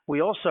We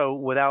also,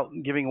 without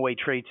giving away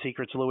trade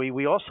secrets, Louis,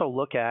 we also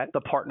look at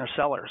the partner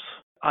sellers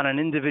on an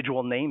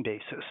individual name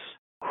basis.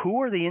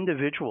 Who are the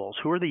individuals?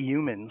 Who are the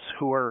humans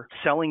who are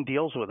selling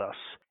deals with us?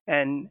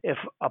 And if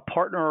a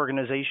partner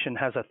organization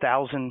has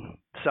 1,000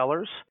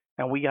 sellers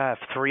and we have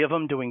 3 of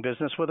them doing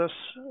business with us,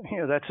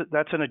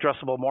 that's an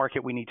addressable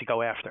market we need to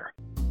go after.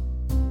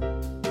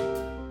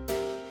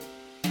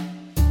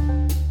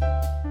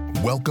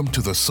 Welcome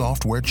to the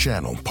Software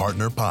Channel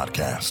Partner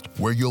Podcast,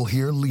 where you'll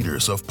hear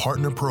leaders of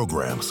partner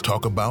programs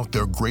talk about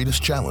their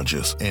greatest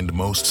challenges and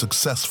most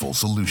successful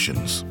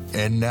solutions.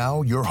 And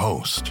now your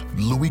host,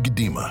 Louis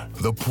Gedima,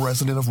 the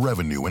President of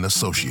Revenue and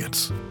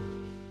Associates.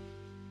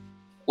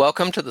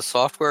 Welcome to the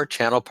Software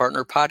Channel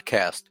Partner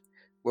Podcast,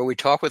 where we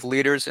talk with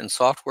leaders in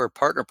software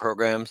partner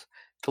programs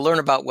to learn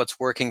about what's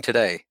working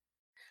today.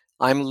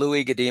 I'm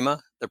Louis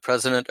Gedima, the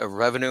President of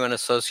Revenue and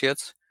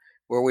Associates,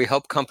 where we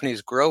help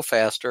companies grow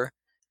faster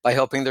by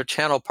helping their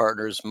channel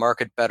partners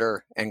market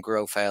better and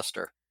grow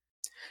faster.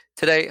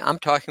 Today, I'm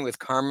talking with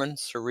Carmen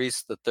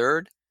Sorice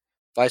III,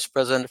 Vice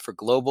President for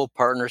Global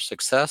Partner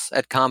Success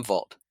at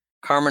Commvault.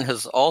 Carmen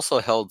has also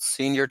held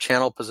senior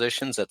channel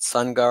positions at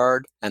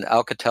SunGard and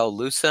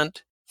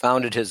Alcatel-Lucent,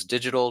 founded his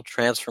digital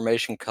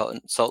transformation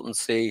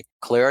consultancy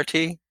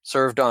Clarity,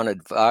 served on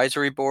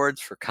advisory boards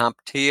for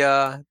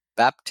CompTIA,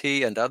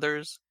 Bapti, and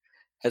others,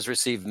 has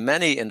received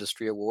many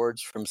industry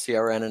awards from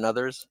CRN and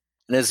others,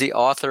 and is the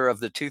author of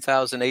the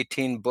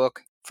 2018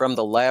 book, From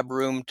the Lab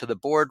Room to the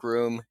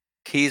Boardroom,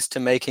 Keys to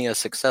Making a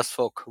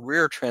Successful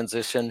Career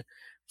Transition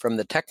from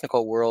the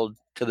Technical World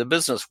to the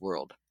Business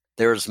World.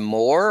 There's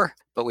more,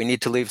 but we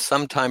need to leave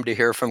some time to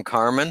hear from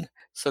Carmen.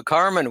 So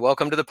Carmen,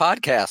 welcome to the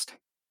podcast.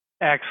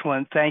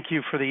 Excellent. Thank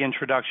you for the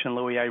introduction,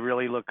 Louis. I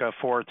really look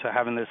forward to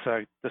having this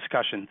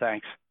discussion.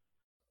 Thanks.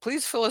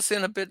 Please fill us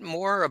in a bit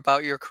more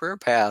about your career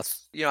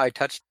path. I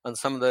touched on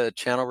some of the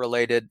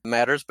channel-related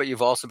matters, but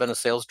you've also been a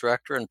sales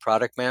director and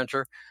product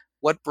manager.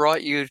 What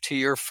brought you to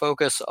your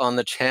focus on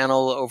the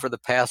channel over the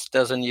past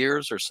dozen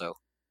years or so?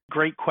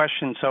 Great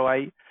question. So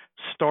I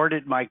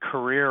started my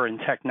career in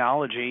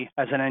technology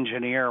as an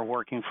engineer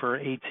working for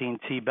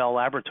AT&T Bell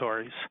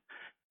Laboratories.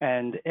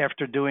 And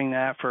after doing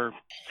that for a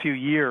few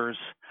years,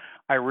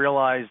 I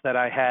realized that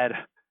I had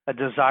a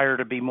desire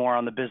to be more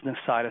on the business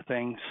side of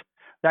things.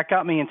 That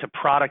got me into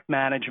product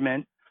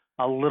management,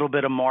 a little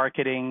bit of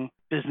marketing,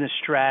 business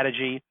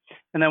strategy.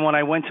 And then when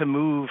I went to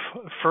move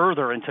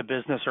further into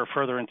business or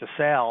further into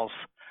sales,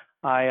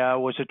 I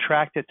was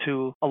attracted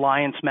to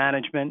alliance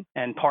management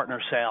and partner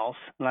sales.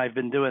 And I've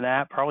been doing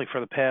that probably for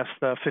the past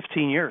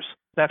 15 years.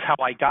 That's how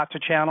I got to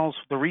channels.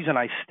 The reason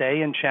I stay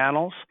in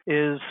channels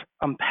is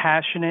I'm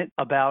passionate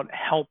about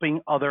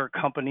helping other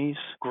companies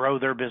grow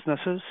their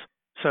businesses.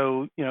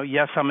 So,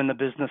 yes, I'm in the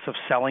business of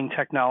selling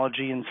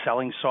technology and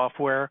selling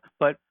software,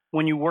 but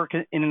when you work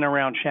in and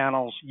around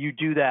channels, you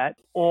do that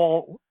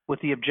all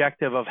with the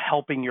objective of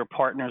helping your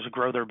partners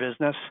grow their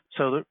business.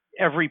 So that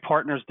every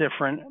partner is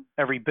different,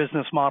 every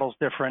business model is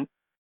different,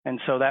 and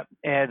so that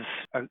adds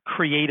a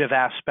creative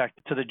aspect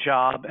to the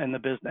job and the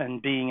business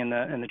and being in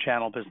the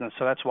channel business.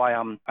 So that's why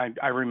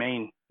I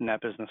remain in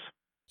that business.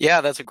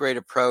 Yeah, that's a great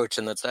approach,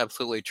 and that's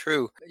absolutely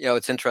true.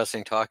 It's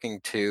interesting talking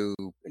to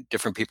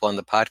different people on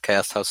the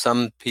podcast, how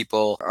some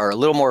people are a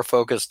little more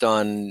focused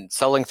on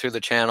selling through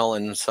the channel,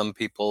 and some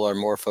people are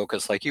more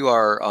focused, like you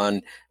are,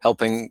 on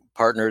helping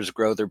partners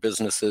grow their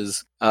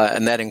businesses.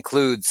 And that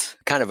includes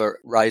kind of a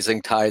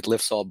rising tide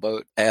lifts all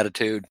boat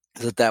attitude,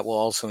 that will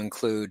also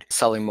include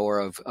selling more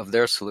of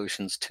their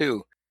solutions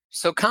too.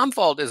 So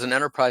Commvault is an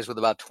enterprise with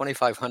about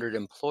 2,500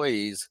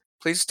 employees.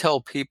 Please tell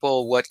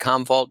people what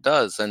Commvault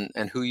does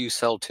and who you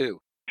sell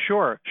to.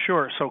 Sure.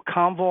 So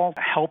Commvault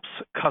helps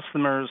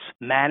customers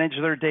manage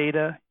their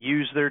data,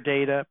 use their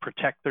data,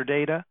 protect their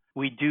data.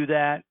 We do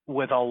that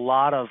with a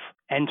lot of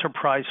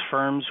enterprise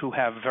firms who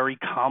have very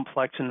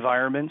complex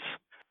environments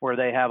where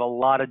they have a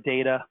lot of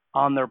data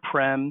on their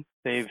prem.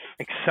 They've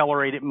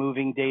accelerated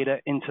moving data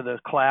into the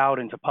cloud,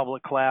 into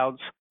public clouds.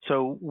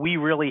 So we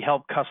really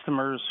help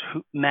customers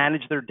who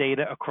manage their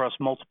data across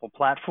multiple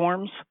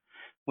platforms.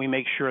 We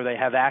make sure they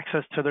have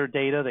access to their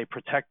data, they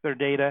protect their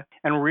data,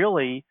 and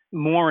really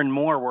more and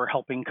more we're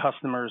helping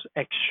customers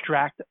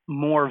extract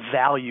more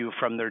value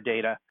from their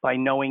data by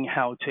knowing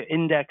how to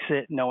index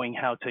it, knowing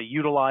how to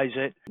utilize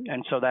it,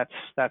 and so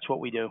that's what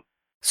we do.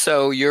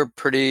 So you're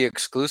pretty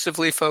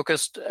exclusively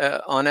focused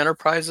on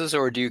enterprises,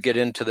 or do you get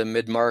into the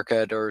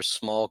mid-market or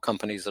small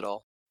companies at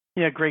all?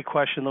 Yeah, great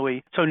question,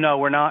 Louis. So no,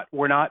 we're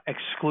not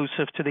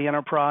exclusive to the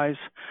enterprise.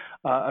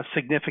 A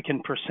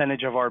significant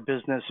percentage of our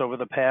business over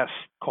the past,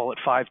 call it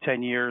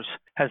 5-10 years,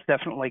 has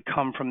definitely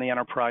come from the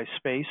enterprise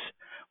space.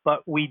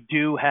 But we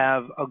do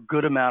have a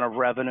good amount of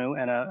revenue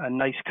and a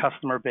nice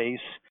customer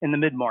base in the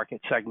mid-market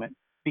segment,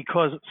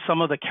 because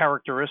some of the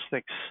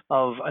characteristics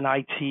of an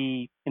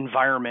IT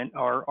environment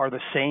are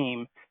the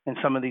same in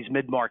some of these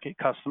mid-market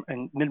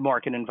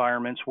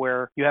environments,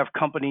 where you have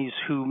companies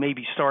who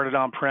maybe started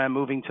on-prem,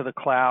 moving to the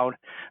cloud.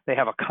 They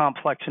have a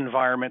complex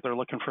environment they're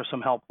looking for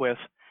some help with.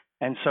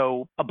 And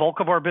so a bulk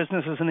of our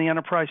business is in the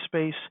enterprise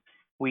space.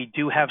 We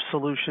do have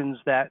solutions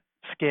that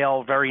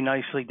scale very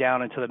nicely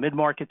down into the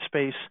mid-market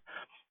space.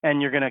 And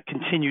you're going to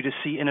continue to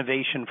see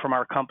innovation from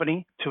our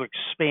company to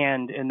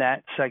expand in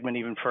that segment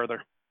even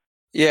further.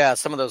 Yeah,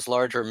 some of those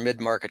larger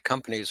mid-market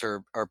companies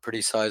are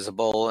pretty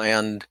sizable,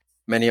 and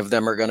many of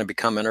them are going to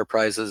become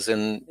enterprises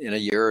in a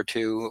year or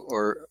two,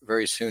 or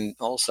very soon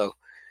also.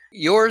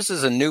 Yours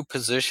is a new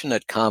position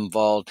at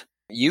Commvault.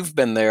 You've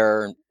been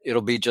there,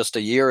 it'll be just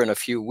a year and a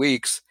few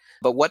weeks,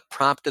 but what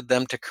prompted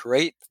them to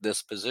create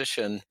this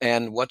position,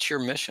 and what's your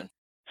mission?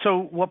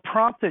 So what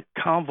prompted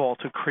Commvault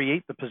to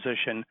create the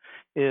position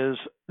is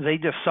they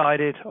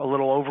decided a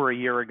little over a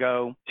year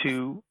ago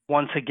to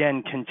once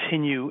again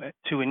continue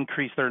to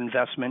increase their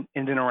investment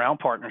in and around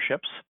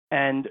partnerships.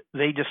 And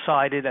they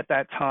decided at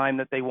that time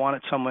that they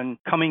wanted someone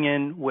coming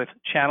in with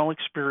channel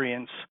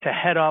experience to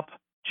head up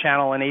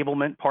channel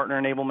enablement,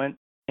 partner enablement,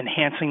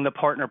 enhancing the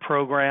partner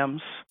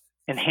programs,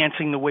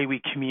 enhancing the way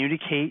we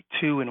communicate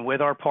to and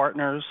with our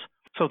partners.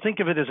 So think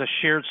of it as a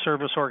shared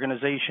service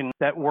organization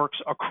that works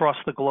across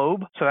the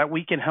globe so that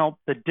we can help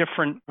the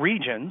different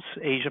regions,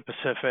 Asia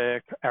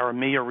Pacific, our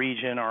EMEA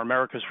region, our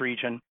Americas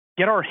region,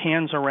 get our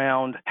hands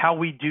around how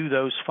we do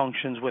those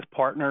functions with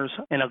partners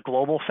in a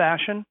global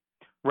fashion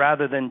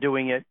rather than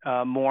doing it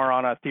more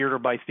on a theater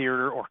by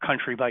theater or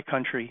country by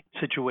country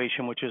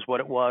situation, which is what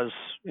it was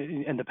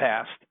in the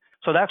past.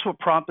 So that's what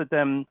prompted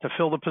them to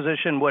fill the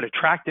position. What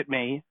attracted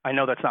me, I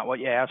know that's not what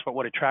you asked, but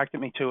what attracted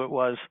me to it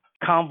was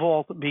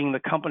Commvault being the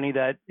company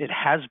that it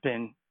has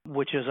been,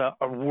 which is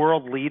a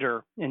world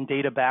leader in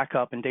data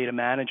backup and data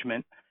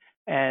management.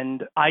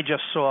 And I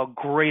just saw a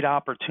great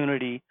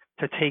opportunity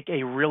to take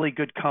a really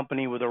good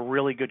company with a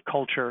really good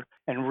culture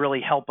and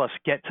really help us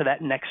get to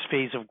that next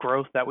phase of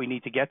growth that we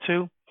need to get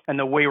to. And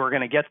the way we're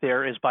going to get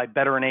there is by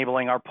better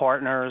enabling our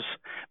partners,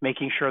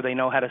 making sure they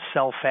know how to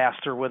sell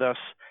faster with us,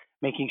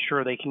 making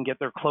sure they can get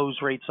their close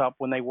rates up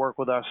when they work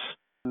with us,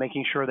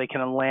 making sure they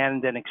can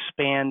land and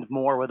expand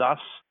more with us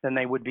than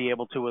they would be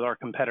able to with our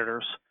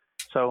competitors.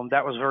 So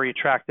that was very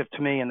attractive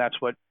to me, and that's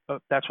what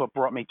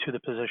brought me to the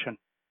position.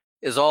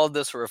 Is all of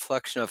this a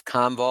reflection of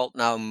Commvault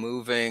now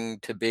moving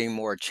to being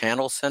more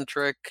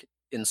channel-centric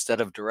instead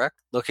of direct,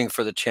 looking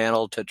for the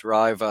channel to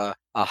drive a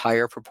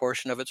higher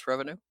proportion of its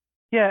revenue?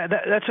 Yeah,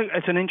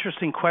 it's an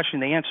interesting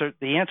question. The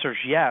answer is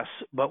yes,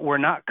 but we're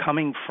not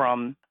coming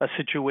from a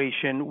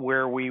situation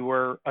where we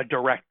were a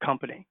direct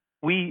company.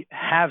 We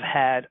have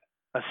had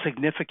a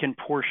significant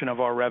portion of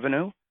our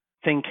revenue,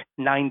 think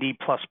 90+%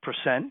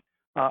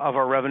 of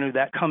our revenue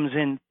that comes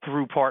in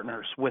through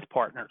partners, with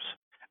partners.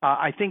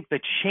 I think the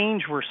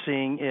change we're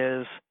seeing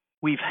is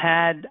we've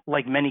had,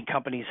 like many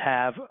companies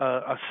have,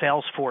 a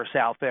sales force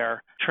out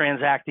there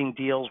transacting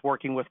deals,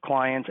 working with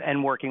clients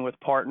and working with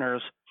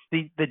partners.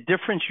 The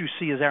difference you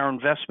see is our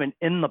investment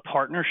in the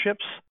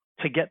partnerships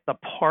to get the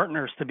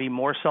partners to be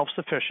more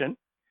self-sufficient,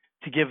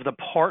 to give the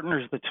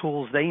partners the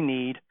tools they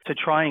need to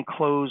try and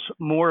close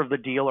more of the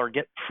deal or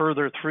get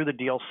further through the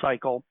deal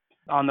cycle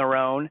on their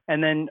own,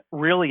 and then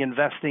really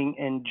investing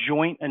in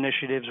joint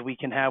initiatives we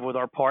can have with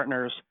our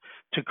partners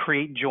to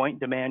create joint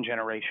demand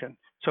generation.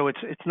 So it's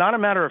not a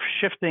matter of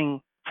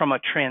shifting from a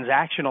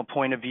transactional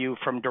point of view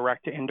from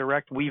direct to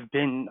indirect. We've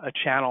been a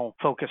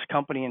channel-focused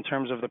company in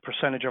terms of the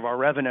percentage of our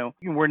revenue.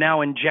 We're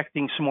now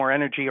injecting some more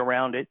energy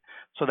around it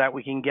so that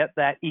we can get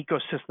that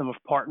ecosystem of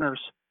partners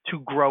to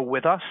grow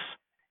with us.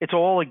 It's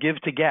all a give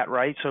to get,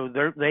 right? So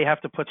they have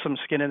to put some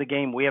skin in the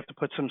game. We have to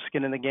put some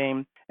skin in the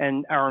game.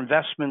 And our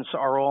investments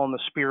are all in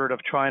the spirit of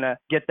trying to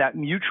get that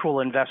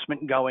mutual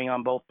investment going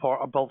on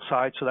both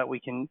sides so that we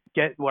can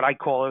get what I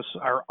call as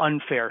our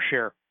unfair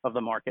share of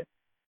the market.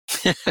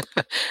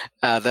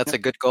 That's a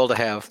good goal to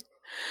have.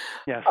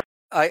 Yes.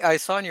 I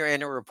saw in your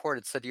annual report,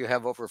 it said you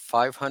have over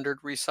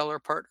 500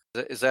 reseller partners.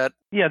 Is that?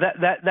 Yeah,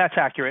 that's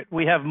accurate.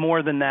 We have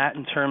more than that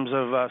in terms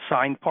of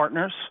signed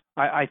partners.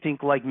 I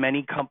think like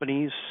many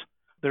companies,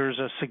 there's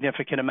a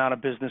significant amount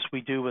of business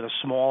we do with a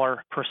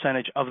smaller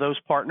percentage of those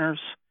partners.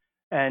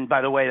 And by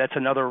the way, that's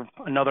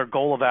another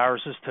goal of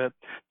ours is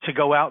to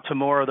go out to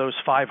more of those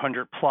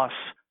 500 plus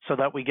so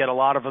that we get a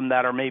lot of them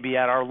that are maybe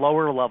at our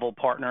lower level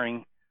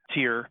partnering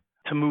tier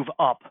to move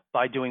up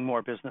by doing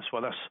more business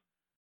with us.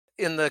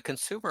 In the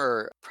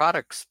consumer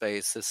product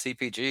space, the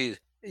CPG,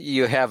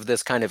 you have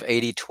this kind of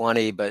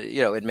 80-20, but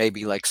it may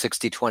be like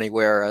 60-20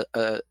 where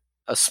a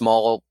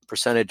small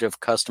percentage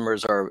of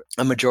customers are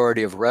a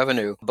majority of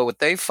revenue. But what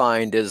they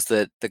find is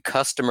that the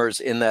customers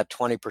in that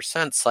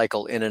 20%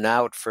 cycle in and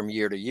out from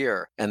year to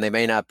year, and they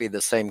may not be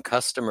the same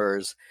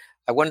customers.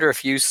 I wonder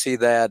if you see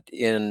that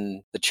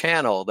in the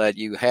channel, that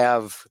you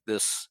have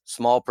this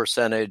small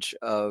percentage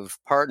of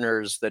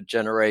partners that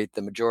generate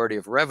the majority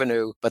of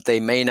revenue, but they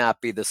may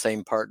not be the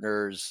same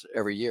partners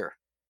every year.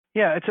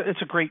 Yeah,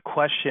 it's a great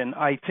question.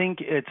 I think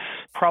it's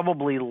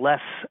probably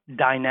less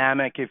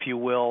dynamic, if you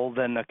will,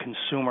 than the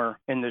consumer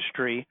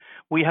industry.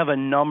 We have a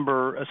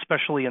number,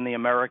 especially in the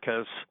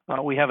Americas,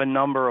 we have a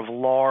number of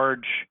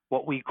large,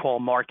 what we call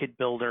market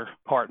builder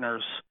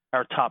partners,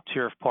 our top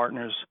tier of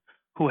partners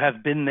who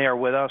have been there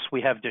with us.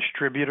 We have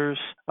distributors,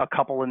 a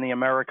couple in the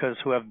Americas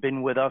who have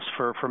been with us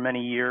for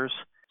many years.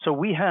 So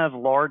we have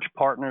large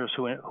partners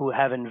who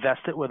have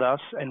invested with us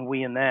and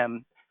we in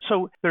them.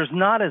 So there's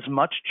not as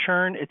much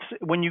churn.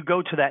 It's when you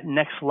go to that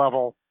next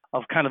level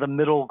of kind of the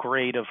middle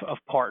grade of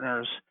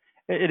partners,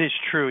 it is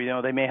true. You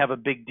know, they may have a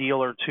big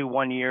deal or two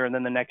one year, and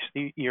then the next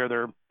year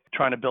they're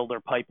trying to build their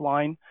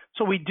pipeline.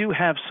 So we do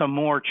have some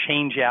more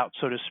change out,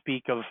 so to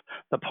speak, of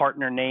the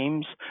partner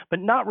names, but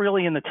not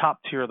really in the top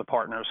tier of the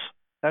partners.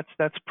 That's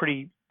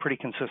pretty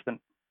consistent.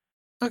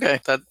 Okay,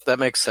 that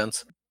makes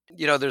sense.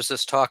 You know, there's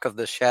this talk of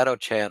the shadow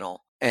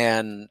channel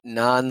and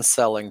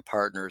non-selling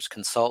partners,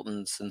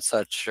 consultants and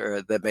such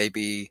that may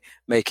be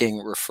making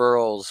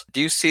referrals.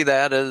 Do you see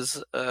that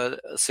as a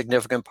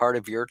significant part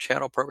of your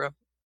channel program?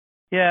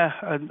 Yeah,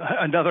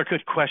 another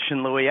good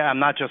question, Louis. I'm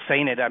not just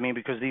saying it. I mean,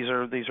 because these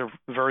are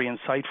very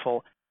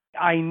insightful.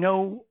 I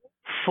know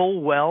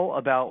full well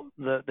about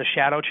the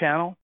shadow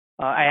channel.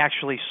 I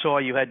actually saw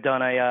you had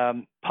done a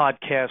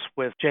podcast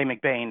with Jay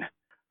McBain.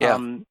 Yeah.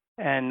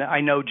 And I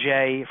know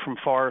Jay from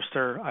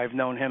Forrester. I've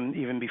known him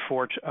even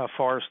before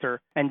Forrester.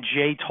 And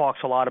Jay talks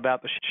a lot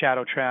about the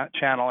shadow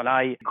channel, and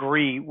I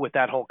agree with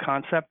that whole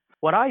concept.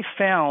 What I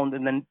found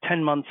in the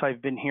 10 months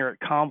I've been here at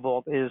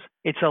Commvault is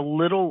it's a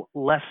little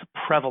less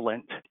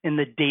prevalent in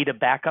the data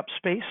backup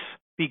space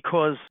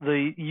because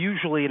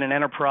usually in an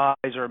enterprise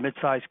or a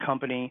mid-sized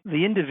company,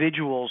 the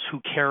individuals who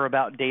care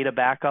about data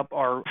backup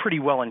are pretty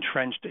well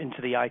entrenched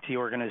into the IT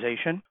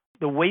organization.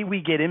 The way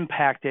we get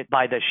impacted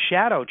by the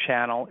shadow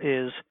channel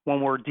is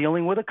when we're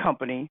dealing with a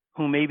company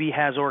who maybe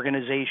has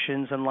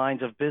organizations and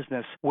lines of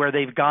business where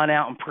they've gone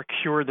out and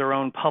procured their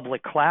own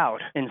public cloud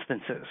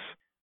instances.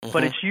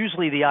 But it's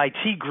usually the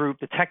IT group,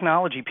 the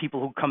technology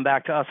people who come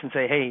back to us and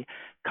say, hey,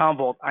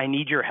 Commvault, I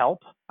need your help.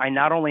 I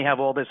not only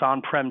have all this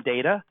on-prem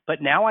data, but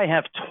now I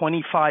have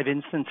 25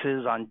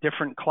 instances on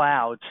different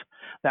clouds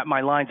that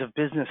my lines of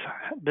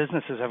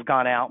businesses have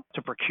gone out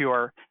to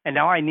procure. And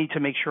now I need to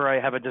make sure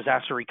I have a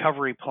disaster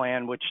recovery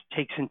plan, which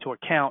takes into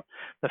account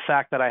the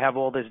fact that I have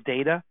all this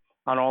data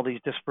on all these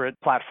disparate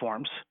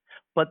platforms.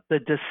 But the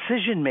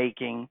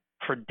decision-making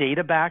for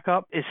data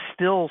backup is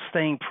still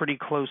staying pretty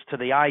close to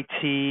the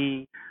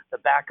IT, the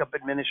backup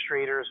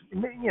administrators.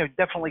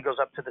 Definitely goes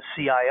up to the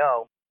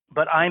CIO.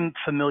 But I'm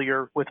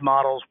familiar with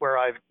models where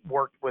I've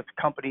worked with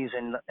companies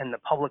in the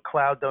public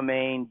cloud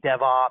domain,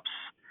 DevOps,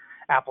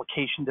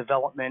 application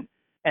development,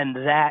 and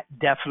that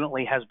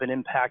definitely has been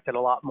impacted a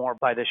lot more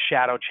by the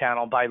shadow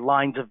channel, by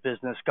lines of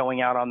business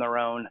going out on their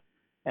own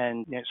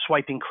and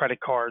swiping credit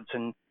cards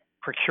and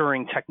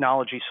procuring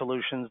technology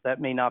solutions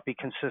that may not be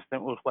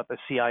consistent with what the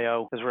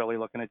CIO is really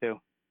looking to do.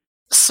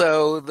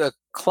 So the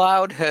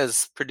cloud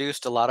has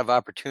produced a lot of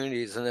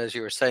opportunities, and as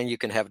you were saying, you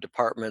can have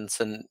departments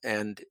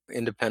and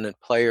independent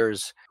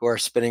players who are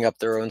spinning up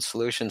their own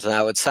solutions.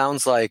 Now, it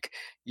sounds like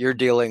you're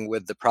dealing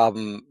with the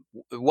problem.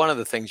 One of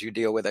the things you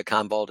deal with at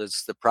Commvault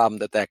is the problem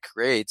that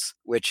creates,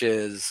 which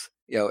is,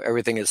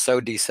 everything is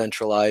so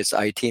decentralized.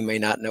 IT may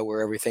not know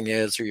where everything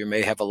is, or you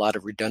may have a lot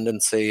of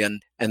redundancy,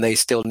 and they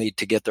still need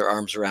to get their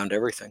arms around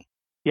everything.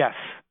 Yes.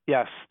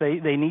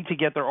 They need to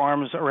get their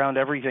arms around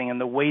everything. And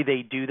the way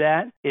they do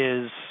that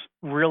is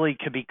really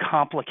could be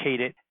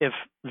complicated if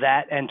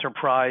that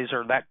enterprise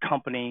or that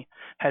company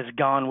has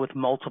gone with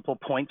multiple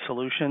point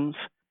solutions.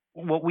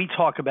 What we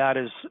talk about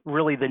is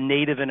really the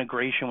native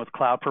integration with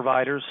cloud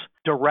providers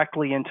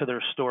directly into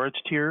their storage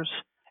tiers.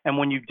 And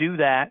when you do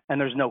that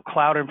and there's no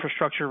cloud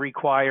infrastructure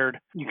required,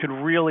 you could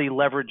really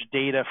leverage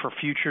data for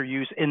future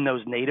use in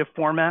those native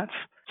formats.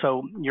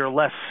 So you're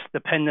less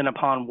dependent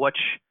upon which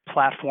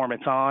platform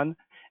it's on.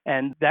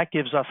 And that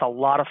gives us a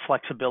lot of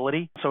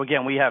flexibility. So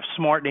again, we have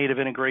smart native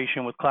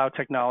integration with cloud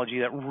technology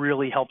that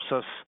really helps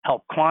us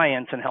help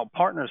clients and help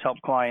partners help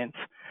clients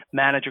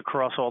manage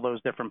across all those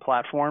different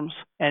platforms.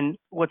 And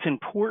what's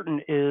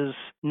important is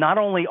not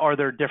only are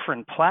there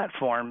different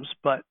platforms,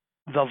 but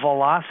the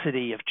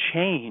velocity of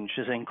change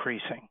is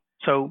increasing.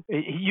 So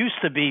it used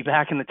to be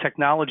back in the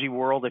technology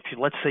world,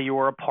 let's say you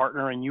were a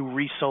partner and you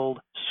resold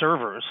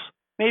servers,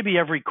 maybe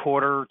every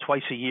quarter,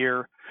 twice a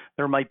year,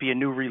 there might be a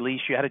new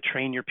release you had to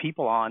train your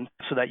people on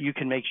so that you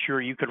can make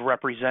sure you could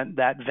represent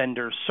that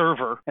vendor's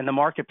server in the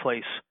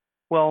marketplace.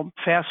 Well,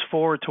 fast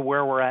forward to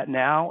where we're at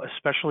now,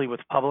 especially with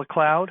public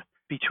cloud,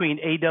 between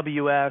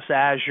AWS,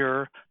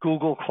 Azure,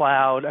 Google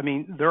Cloud. I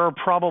mean, there are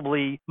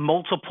probably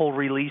multiple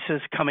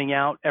releases coming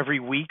out every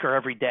week or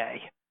every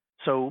day.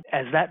 So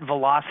as that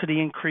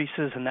velocity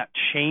increases and that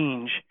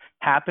change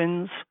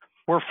happens,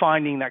 we're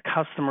finding that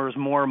customers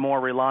more and more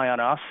rely on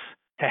us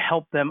to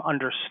help them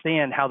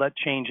understand how that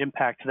change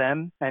impacts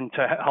them and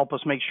to help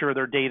us make sure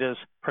their data is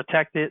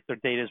protected, their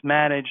data is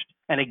managed,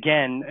 and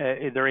again,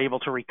 they're able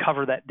to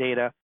recover that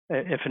data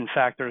if in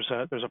fact there's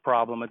a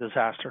problem, a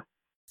disaster.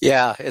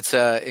 Yeah, it's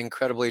an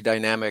incredibly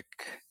dynamic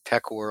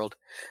tech world.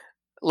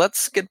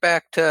 Let's get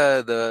back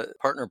to the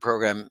partner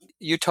program.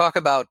 You talk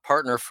about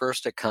partner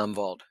first at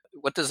Commvault.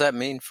 What does that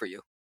mean for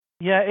you?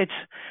 Yeah,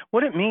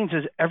 what it means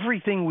is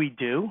everything we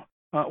do,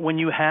 when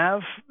you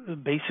have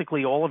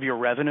basically all of your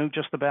revenue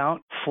just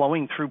about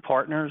flowing through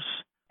partners,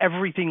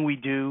 everything we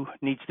do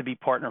needs to be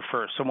partner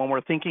first. So when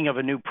we're thinking of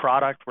a new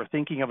product, we're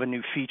thinking of a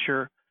new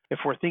feature, if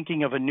we're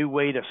thinking of a new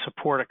way to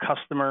support a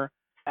customer,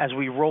 as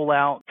we roll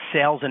out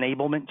sales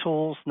enablement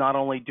tools, not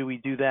only do we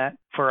do that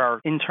for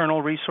our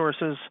internal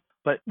resources,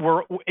 but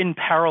we're in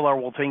parallel,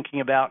 we're thinking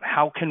about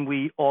how can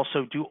we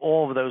also do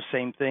all of those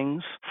same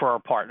things for our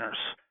partners.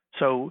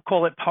 So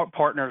call it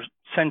partner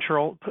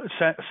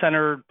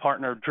centered,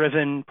 partner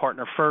driven,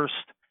 partner first.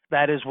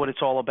 That is what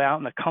it's all about.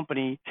 And the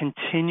company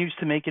continues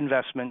to make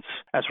investments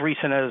as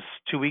recent as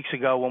 2 weeks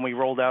ago when we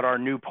rolled out our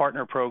new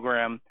partner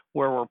program,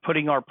 where we're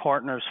putting our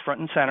partners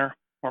front and center.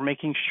 We're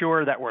making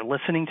sure that we're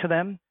listening to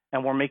them,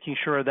 and we're making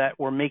sure that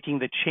we're making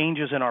the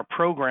changes in our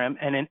program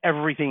and in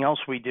everything else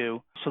we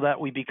do so that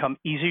we become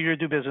easier to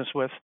do business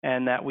with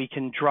and that we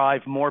can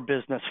drive more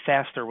business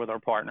faster with our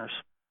partners.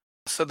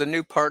 So the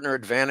new Partner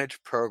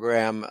Advantage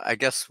program, I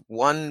guess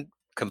one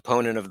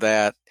component of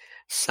that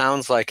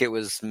sounds like it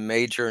was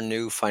major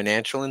new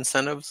financial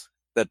incentives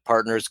that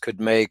partners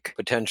could make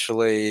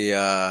potentially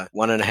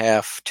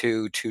 1.5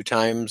 to 2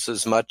 times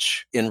as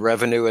much in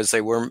revenue as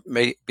they were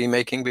be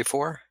making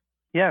before?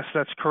 Yes,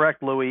 that's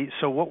correct, Louis.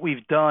 So what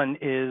we've done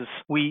is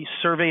we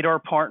surveyed our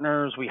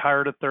partners. We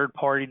hired a third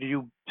party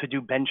to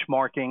do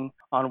benchmarking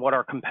on what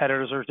our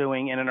competitors are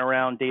doing in and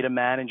around data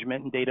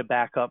management and data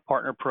backup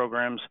partner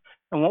programs.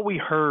 And what we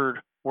heard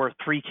were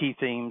 3 key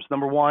themes.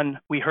 Number one,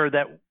 we heard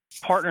that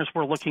partners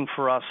were looking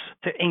for us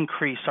to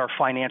increase our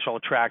financial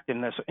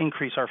attractiveness,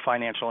 increase our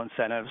financial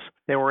incentives.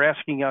 They were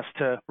asking us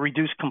to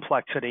reduce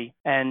complexity.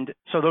 And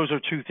so those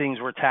are 2 things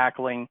we're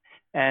tackling.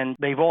 And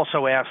they've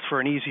also asked for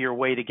an easier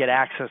way to get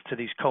access to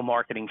these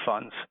co-marketing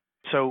funds.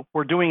 So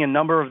we're doing a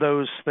number of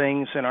those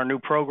things in our new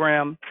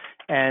program.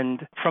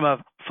 And from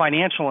a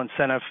financial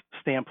incentive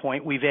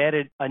standpoint, we've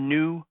added a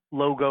new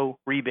logo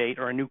rebate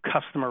or a new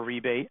customer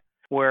rebate,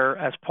 where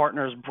as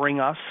partners bring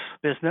us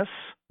business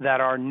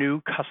that are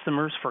new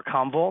customers for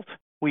Commvault,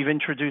 we've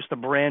introduced a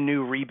brand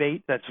new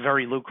rebate that's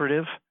very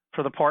lucrative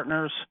for the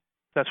partners.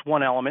 That's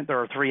one element. There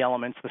are 3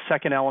 elements. The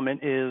second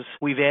element is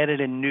we've added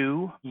a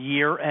new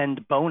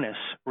year-end bonus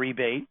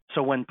rebate.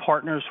 So when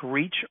partners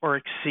reach or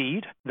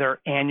exceed their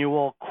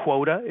annual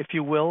quota, if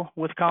you will,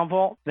 with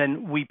Commvault,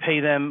 then we pay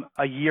them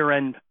a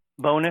year-end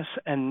bonus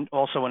and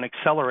also an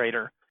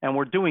accelerator. And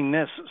we're doing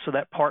this so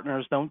that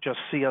partners don't just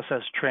see us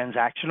as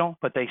transactional,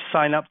 but they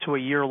sign up to a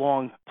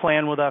year-long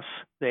plan with us,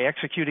 they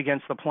execute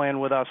against the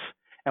plan with us,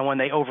 and when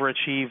they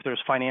overachieve,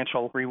 there's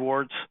financial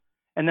rewards.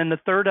 And then the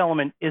third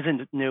element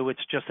isn't new,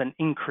 it's just an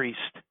increased,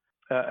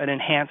 an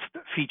enhanced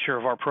feature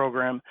of our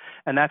program,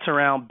 and that's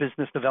around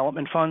business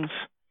development funds.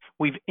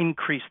 We've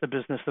increased the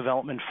business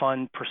development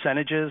fund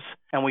percentages,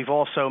 and we've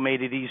also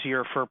made it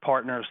easier for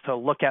partners to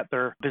look at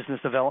their business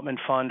development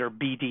fund or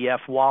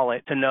BDF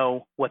wallet to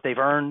know what they've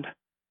earned,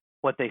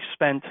 what they've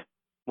spent,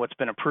 what's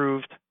been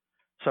approved.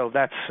 So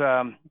that's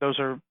those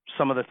are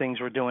some of the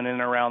things we're doing in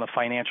and around the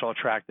financial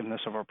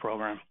attractiveness of our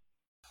program.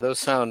 Those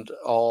sound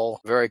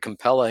all very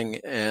compelling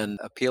and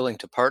appealing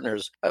to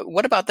partners.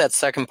 What about that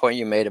second point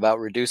you made about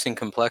reducing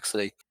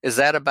complexity? Is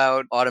that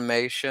about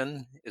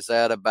automation? Is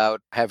that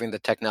about having the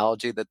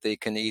technology that they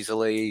can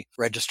easily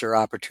register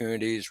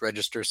opportunities,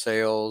 register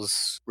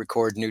sales,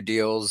 record new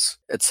deals,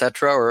 et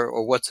cetera?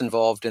 Or what's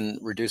involved in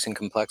reducing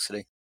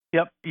complexity?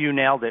 Yep, you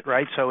nailed it,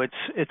 right? So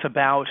it's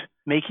about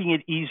making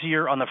it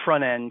easier on the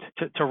front end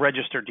to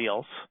register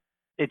deals.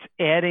 It's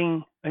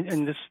adding,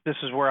 and this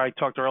is where I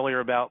talked earlier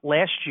about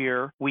last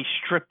year, we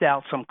stripped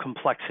out some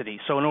complexity.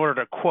 So in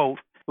order to quote,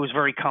 it was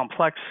very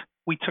complex.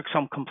 We took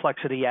some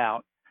complexity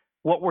out.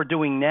 What we're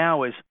doing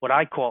now is what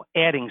I call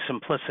adding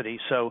simplicity.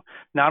 So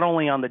not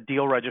only on the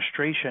deal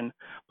registration,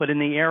 but in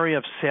the area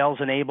of sales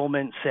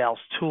enablement, sales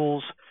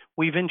tools,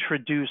 we've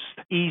introduced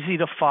easy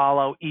to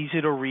follow, easy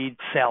to read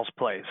sales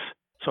plays.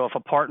 So if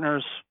a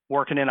partner's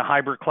working in a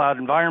hybrid cloud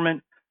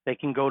environment, they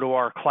can go to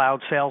our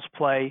cloud sales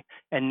play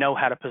and know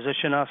how to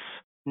position us,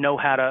 know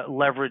how to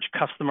leverage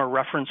customer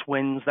reference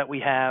wins that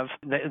we have.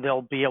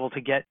 They'll be able to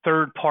get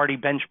third-party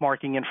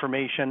benchmarking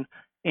information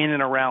in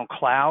and around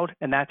cloud,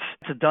 and that's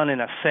done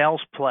in a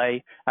sales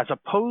play as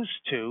opposed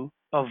to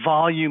a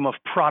volume of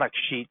product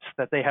sheets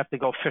that they have to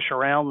go fish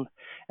around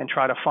and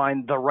try to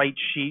find the right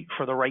sheet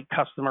for the right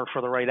customer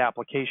for the right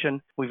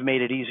application. We've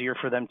made it easier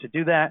for them to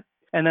do that.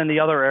 And then the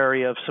other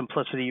area of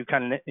simplicity, you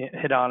kind of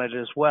hit on it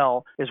as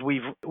well, is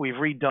we've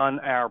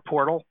redone our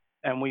portal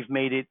and we've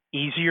made it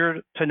easier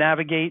to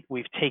navigate.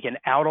 We've taken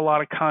out a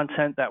lot of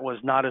content that was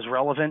not as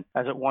relevant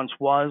as it once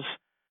was.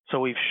 So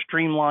we've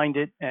streamlined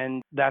it,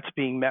 and that's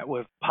being met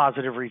with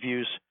positive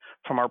reviews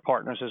from our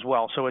partners as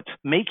well. So it's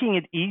making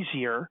it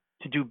easier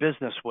to do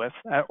business with,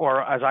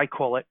 or as I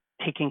call it,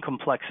 taking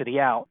complexity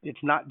out.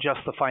 It's not just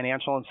the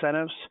financial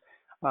incentives.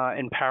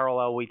 In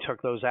parallel, we took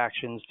those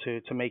actions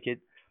to make it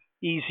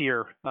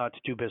easier to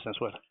do business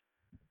with.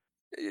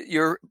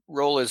 Your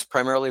role is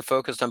primarily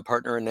focused on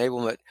partner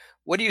enablement.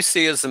 What do you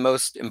see as the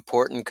most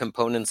important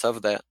components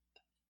of that?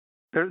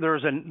 There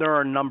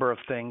are a number of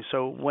things.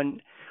 So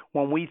when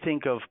we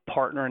think of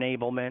partner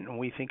enablement and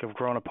we think of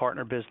growing a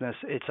partner business,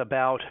 it's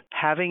about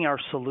having our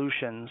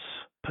solutions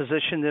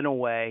positioned in a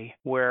way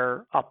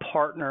where a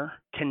partner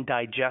can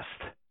digest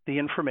the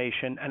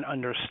information and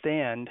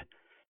understand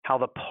how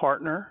the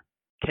partner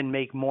can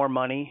make more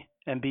money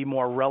and be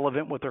more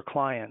relevant with their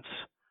clients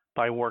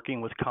by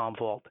working with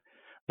Commvault.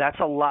 That's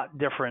a lot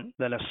different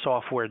than a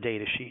software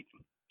data sheet.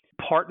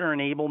 Partner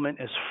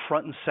enablement is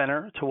front and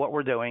center to what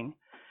we're doing.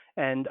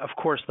 And of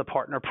course, the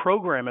partner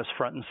program is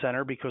front and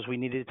center because we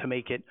needed to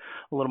make it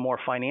a little more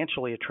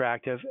financially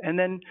attractive. And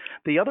then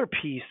the other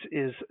piece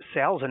is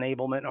sales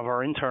enablement of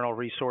our internal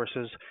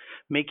resources,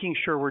 making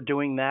sure we're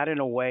doing that in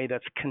a way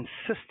that's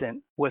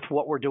consistent with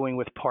what we're doing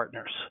with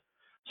partners,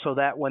 so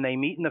that when they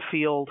meet in the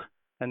field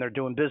and they're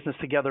doing business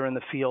together in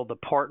the field, the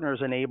partner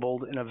is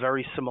enabled in a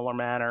very similar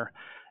manner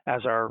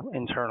as our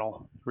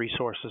internal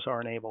resources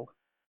are enabled.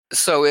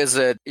 So is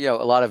it, a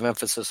lot of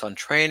emphasis on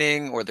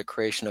training or the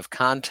creation of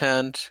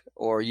content,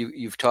 or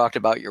you've talked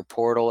about your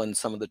portal and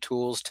some of the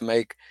tools to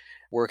make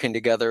working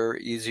together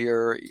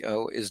easier?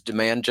 Is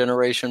demand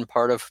generation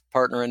part of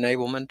partner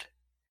enablement?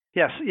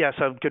 Yes,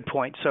 a good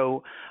point.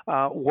 So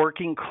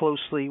working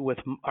closely with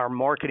our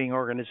marketing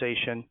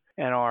organization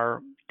and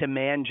our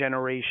demand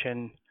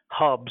generation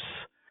hubs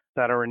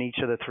that are in each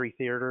of the three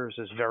theaters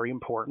is very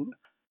important.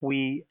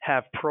 We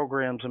have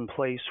programs in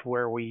place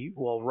where we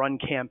will run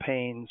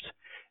campaigns,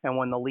 and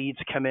when the leads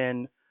come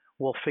in,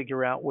 we'll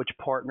figure out which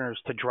partners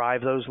to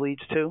drive those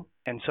leads to.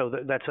 And so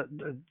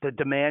the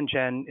demand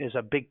gen is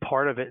a big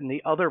part of it. And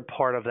the other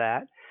part of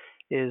that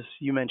is,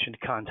 you mentioned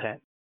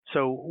content.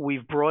 So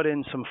we've brought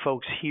in some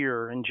folks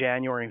here in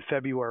January and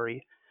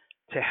February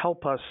to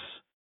help us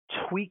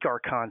tweak our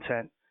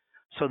content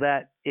so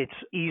that it's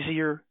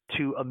easier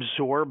to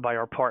absorb by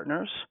our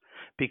partners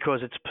because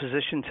it's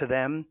positioned to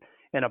them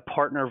in a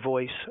partner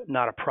voice,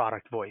 not a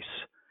product voice.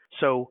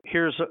 So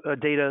here's a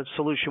data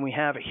solution we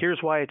have. Here's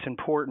why it's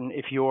important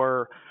if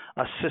you're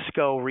a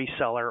Cisco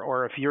reseller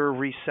or if you're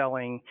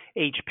reselling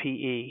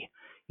HPE.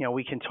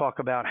 We can talk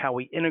about how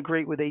we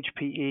integrate with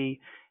HPE,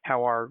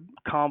 how our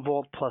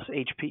Commvault plus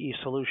HPE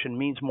solution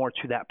means more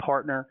to that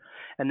partner.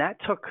 And that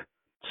took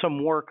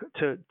some work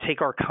to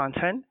take our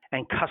content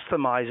and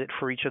customize it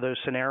for each of those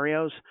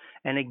scenarios.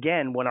 And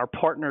again, when our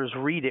partners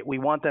read it, we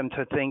want them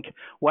to think,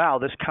 wow,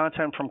 this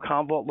content from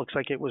Commvault looks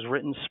like it was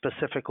written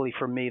specifically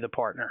for me, the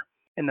partner.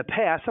 In the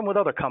past, and with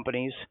other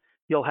companies,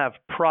 you'll have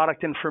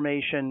product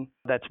information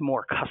that's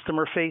more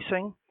customer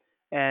facing,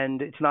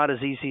 and it's not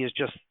as easy as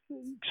just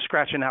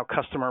scratching out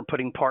customer and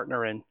putting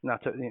partner in,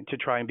 not to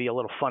try and be a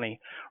little funny,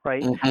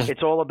 right? Mm-hmm.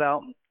 It's all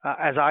about,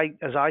 as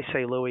I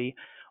say, Louis,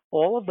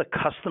 all of the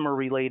customer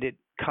related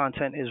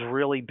content is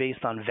really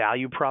based on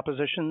value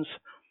propositions.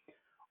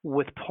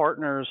 With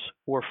partners,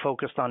 we're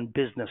focused on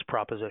business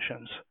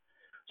propositions.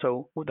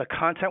 So with the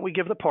content we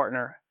give the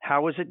partner,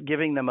 how is it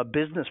giving them a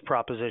business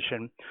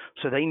proposition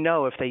so they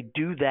know if they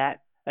do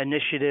that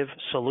initiative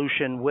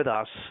solution with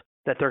us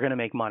that they're going to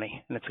make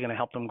money and it's going to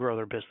help them grow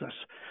their business.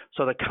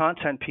 So the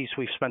content piece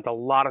we've spent a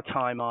lot of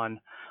time on,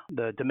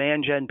 the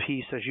demand gen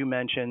piece, as you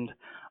mentioned,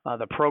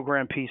 the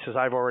program piece, as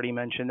I've already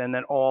mentioned, and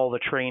then all the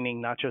training,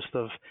 not just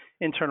of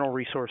internal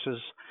resources.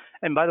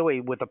 And by the way,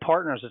 with the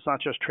partners, it's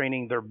not just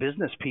training their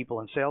business people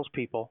and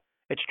salespeople,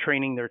 it's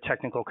training their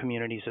technical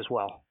communities as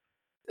well.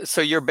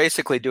 So you're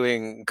basically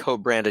doing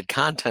co-branded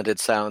content, it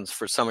sounds,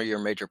 for some of your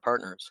major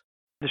partners.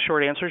 The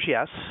short answer is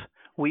yes.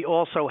 We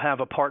also have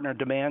a partner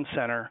demand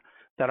center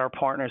that our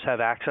partners have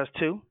access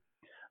to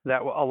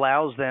that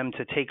allows them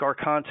to take our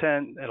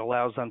content, it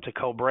allows them to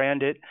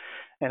co-brand it,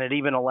 and it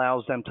even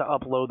allows them to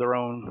upload their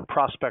own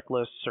prospect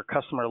lists or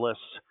customer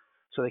lists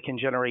so they can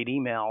generate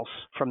emails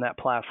from that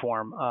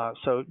platform.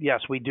 So yes,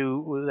 we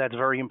do. That's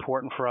very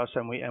important for us,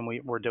 and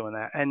we're doing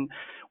that. And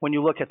when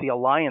you look at the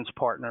alliance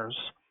partners,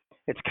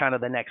 it's kind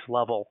of the next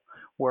level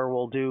where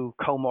we'll do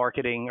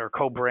co-marketing or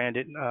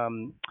co-branded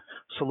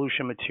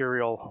solution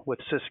material with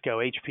Cisco,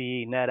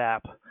 HPE,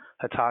 NetApp,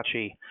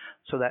 Hitachi,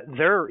 so that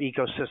their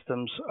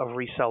ecosystems of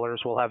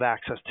resellers will have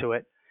access to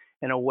it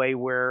in a way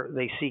where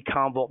they see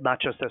Commvault not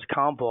just as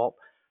Commvault,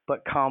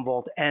 but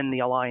Commvault and the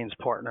alliance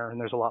partner, and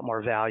there's a lot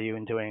more value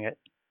in doing it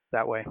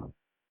that way.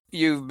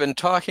 You've been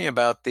talking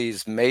about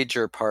these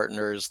major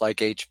partners like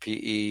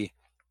HPE,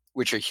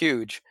 which are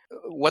huge.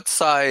 What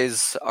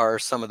size are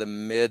some of the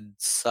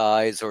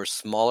mid-size or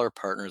smaller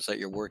partners that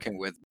you're working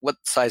with? What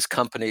size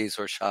companies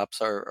or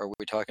shops are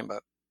we talking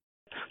about?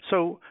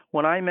 So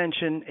when I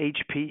mention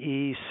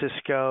HPE,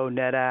 Cisco,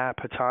 NetApp,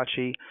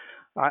 Hitachi,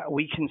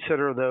 we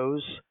consider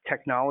those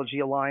technology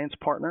alliance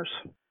partners.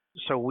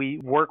 So we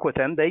work with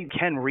them. They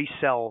can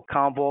resell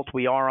Commvault.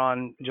 We are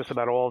on just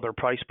about all of their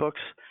price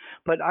books.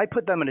 But I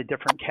put them in a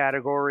different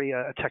category,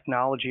 a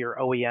technology or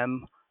OEM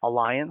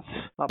alliance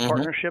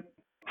partnership.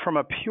 From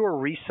a pure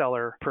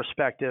reseller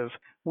perspective,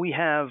 we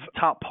have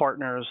top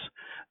partners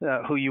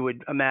who you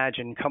would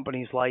imagine,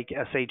 companies like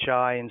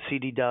SHI and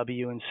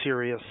CDW and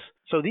Sirius.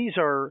 So these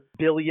are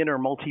billion or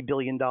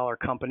multi-billion dollar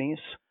companies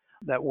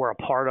that we're a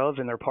part of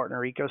in their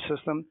partner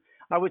ecosystem.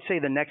 I would say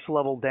the next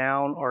level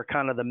down are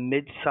kind of the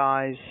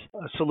mid-size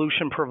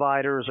solution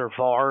providers or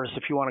VARs,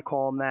 if you want to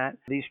call them that.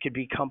 These could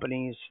be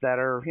companies that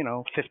are,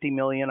 50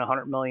 million,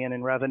 100 million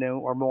in revenue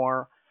or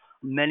more.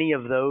 Many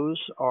of those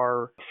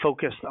are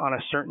focused on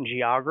a certain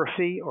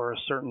geography or a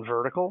certain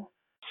vertical.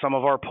 Some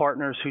of our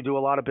partners who do a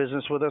lot of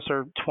business with us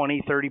are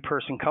 20,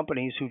 30-person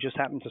companies who just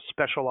happen to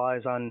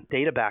specialize on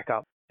data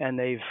backup. And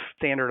they've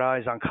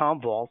standardized on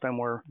Commvault, and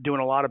we're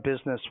doing a lot of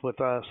business with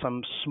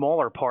some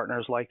smaller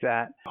partners like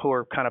that who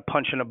are kind of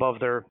punching above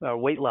their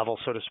weight level,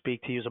 so to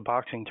speak, to use a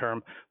boxing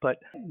term. But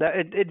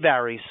it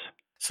varies.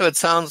 So it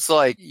sounds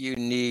like you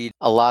need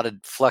a lot of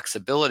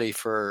flexibility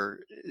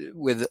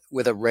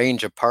with a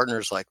range of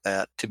partners like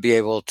that to be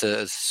able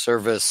to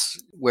service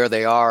where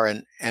they are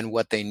and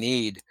what they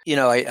need.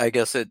 I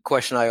guess a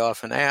question I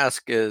often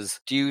ask is,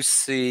 do you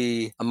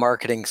see a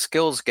marketing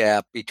skills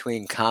gap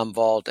between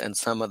Commvault and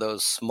some of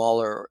those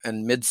smaller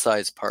and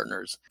mid-sized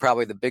partners?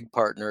 Probably the big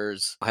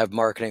partners have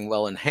marketing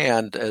well in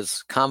hand,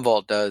 as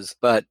Commvault does,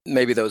 but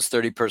maybe those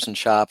 30-person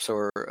shops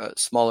or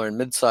smaller and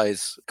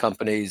mid-sized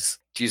companies,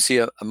 do you see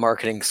a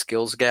marketing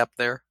skills gap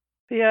there?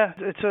 Yeah,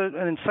 it's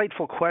an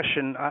insightful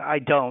question. I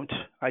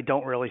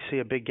don't really see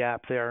a big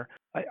gap there.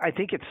 I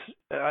think it's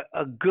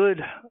a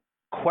good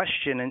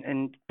question,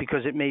 and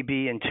because it may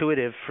be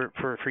intuitive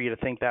for you to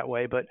think that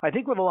way, but I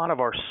think with a lot of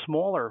our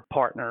smaller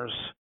partners,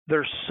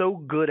 they're so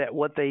good at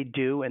what they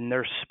do in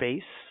their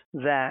space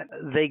that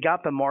they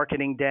got the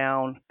marketing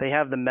down, they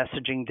have the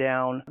messaging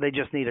down, they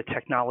just need a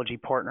technology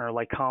partner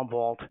like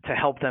Commvault to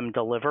help them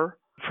deliver.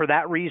 For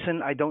that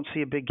reason, I don't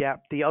see a big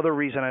gap. The other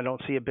reason I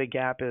don't see a big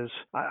gap is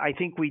I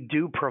think we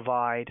do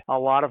provide a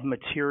lot of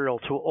material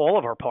to all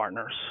of our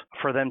partners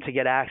for them to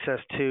get access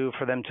to,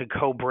 for them to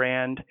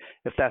co-brand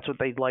if that's what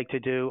they'd like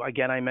to do.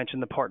 Again, I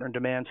mentioned the Partner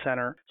Demand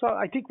Center. So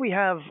I think we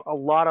have a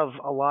lot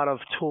of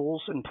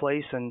tools in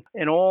place. And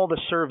in all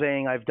the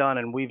surveying I've done,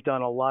 and we've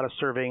done a lot of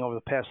surveying over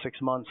the past 6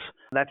 months,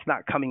 that's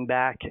not coming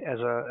back as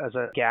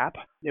a gap.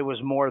 It was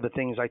more the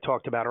things I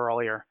talked about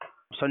earlier.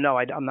 So no,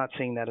 I'm not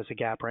seeing that as a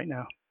gap right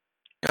now.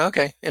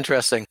 Okay,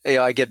 interesting.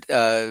 I get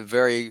a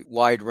very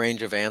wide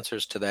range of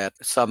answers to that.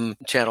 Some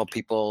channel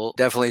people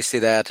definitely see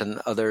that,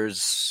 and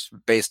others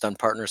based on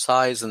partner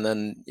size. And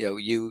then,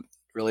 you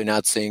really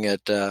not seeing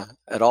it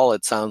at all.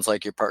 It sounds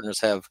like your partners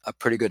have a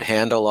pretty good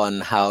handle on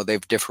how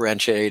they've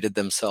differentiated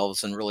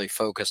themselves and really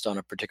focused on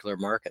a particular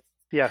market.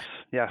 Yes,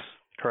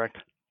 correct.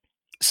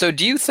 So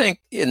do you think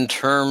in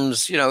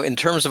terms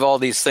of all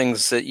these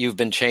things that you've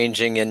been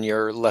changing in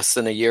your less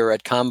than a year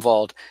at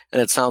Commvault, and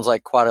it sounds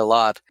like quite a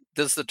lot,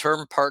 does the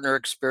term partner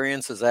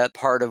experience, is that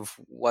part of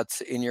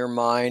what's in your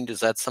mind? Is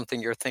that something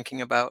you're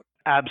thinking about?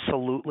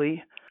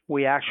 Absolutely.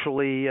 We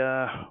actually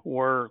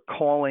were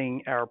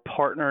calling our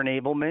partner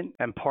enablement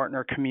and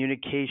partner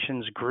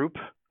communications group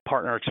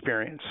partner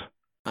experience.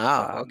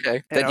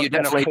 Okay. That you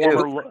definitely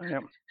do.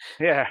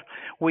 Yeah.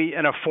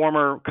 In a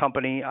former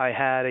company, I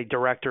had a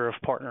director of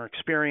partner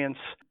experience.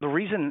 The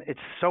reason it's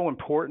so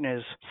important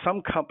is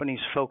some companies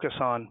focus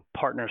on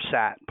partner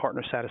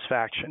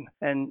satisfaction.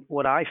 And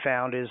what I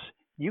found is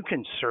you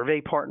can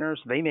survey partners.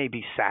 They may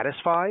be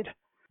satisfied.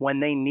 When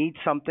they need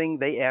something,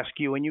 they ask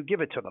you and you give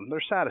it to them.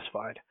 They're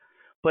satisfied.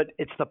 But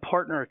it's the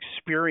partner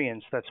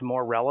experience that's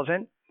more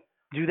relevant.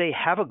 Do they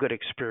have a good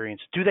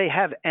experience? Do they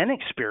have an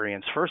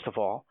experience, first of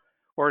all?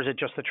 Or is it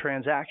just a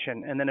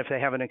transaction? And then if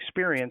they have an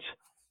experience,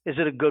 is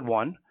it a good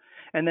one?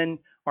 And then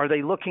are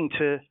they looking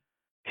to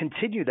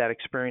continue that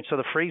experience? So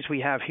the phrase we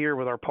have here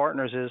with our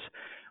partners is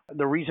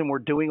the reason we're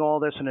doing all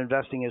this and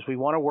investing is we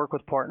want to work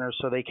with partners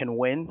so they can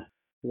win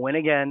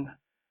again,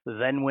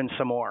 then win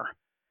some more.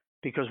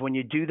 Because when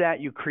you do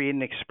that, you create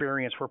an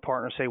experience where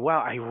partners say,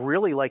 wow, I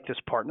really like this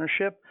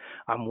partnership.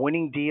 I'm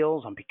winning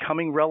deals. I'm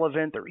becoming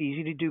relevant. They're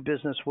easy to do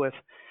business with.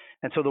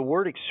 And so the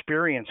word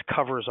experience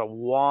covers a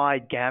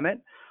wide gamut,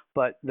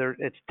 but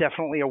it's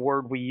definitely a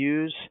word we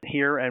use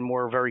here, and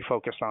we're very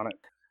focused on it.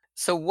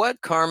 So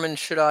what, Carmen,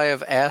 should I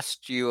have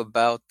asked you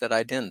about that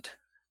I didn't?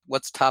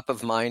 What's top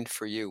of mind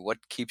for you? What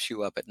keeps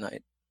you up at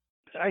night?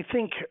 I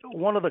think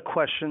one of the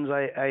questions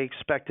I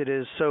expected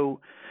is,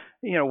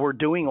 we're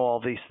doing all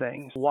these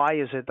things. Why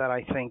is it that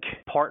I think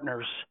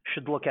partners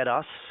should look at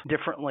us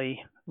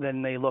differently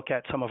than they look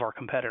at some of our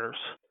competitors?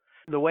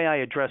 The way I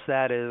address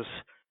that is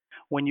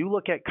when you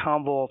look at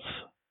Commvault's,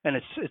 and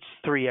it's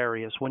 3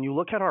 areas. When you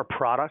look at our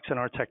products and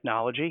our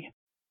technology,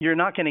 you're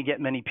not going to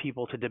get many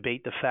people to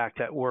debate the fact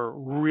that we're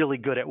really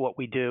good at what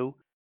we do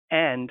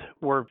and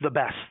we're the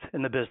best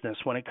in the business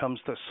when it comes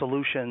to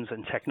solutions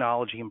and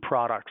technology and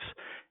products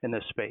in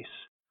this space.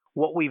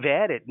 What we've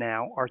added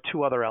now are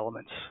 2 other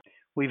elements.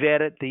 We've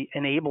added the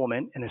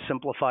enablement in a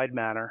simplified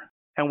manner,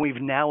 and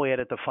we've now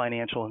added the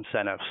financial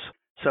incentives.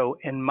 So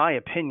in my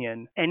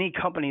opinion, any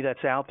company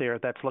that's out there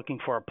that's looking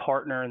for a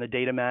partner in the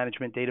data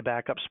management, data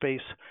backup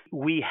space,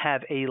 we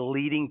have a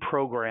leading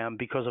program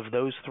because of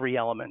those 3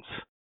 elements: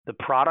 the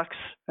products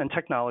and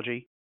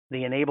technology, the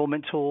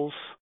enablement tools,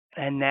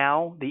 and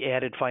now the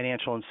added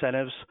financial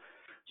incentives.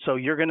 So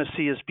you're going to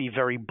see us be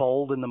very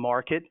bold in the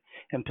market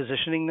and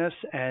positioning this,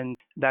 and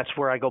that's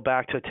where I go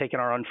back to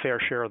taking our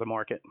unfair share of the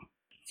market.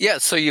 Yeah,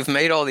 so you've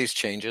made all these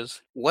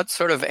changes. What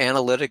sort of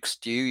analytics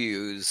do you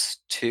use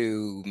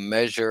to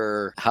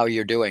measure how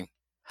you're doing,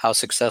 how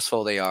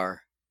successful they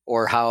are,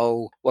 or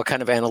what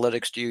kind of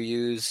analytics do you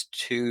use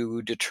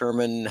to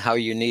determine how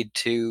you need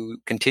to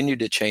continue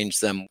to change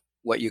them,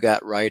 what you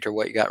got right or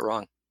what you got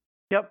wrong?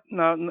 Yep.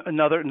 No,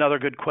 another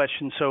good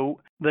question.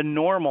 So the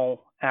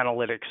normal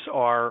analytics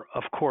are,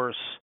 of course,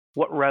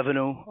 what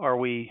revenue are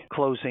we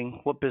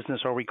closing? What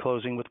business are we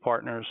closing with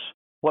partners?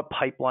 What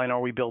pipeline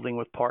are we building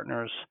with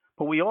partners?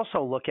 But we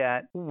also look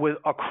at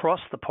across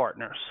the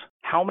partners,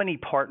 how many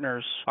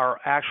partners are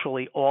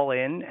actually all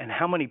in and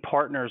how many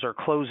partners are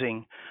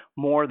closing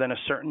more than a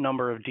certain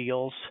number of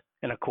deals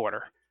in a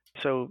quarter.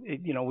 So,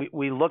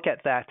 we look at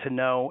that to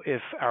know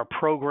if our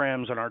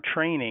programs and our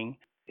training,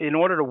 in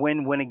order to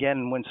win again,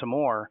 and win some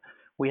more,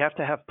 we have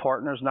to have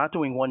partners not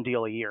doing one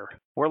deal a year.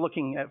 We're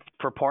looking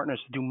for partners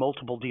to do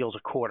multiple deals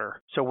a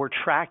quarter. So we're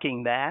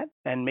tracking that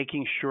and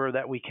making sure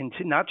that we can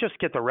not just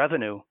get the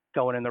revenue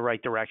going in the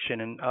right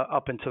direction and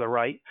up and to the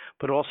right,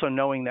 but also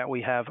knowing that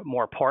we have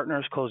more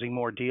partners closing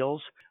more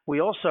deals.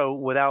 We also,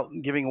 without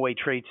giving away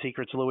trade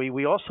secrets, Louis,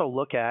 we also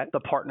look at the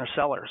partner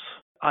sellers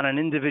on an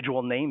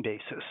individual name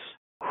basis.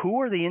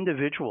 Who are the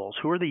individuals?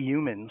 Who are the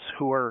humans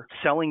who are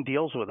selling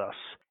deals with us?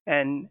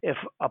 And if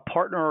a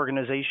partner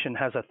organization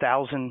has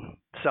 1,000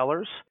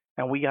 sellers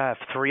and we have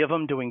 3 of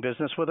them doing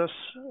business with us,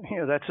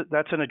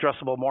 that's an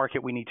addressable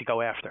market we need to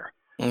go after.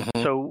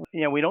 Mm-hmm. So,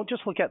 we don't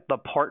just look at the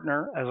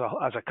partner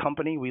as a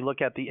company. We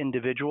look at the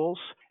individuals,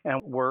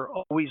 and we're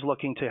always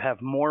looking to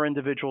have more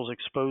individuals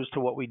exposed to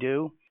what we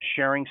do,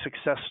 sharing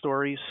success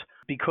stories,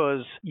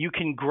 because you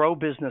can grow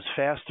business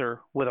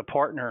faster with a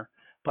partner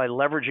by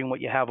leveraging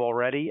what you have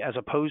already, as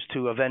opposed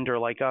to a vendor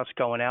like us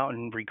going out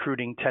and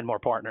recruiting 10 more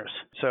partners.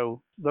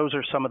 So those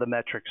are some of the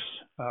metrics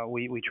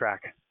we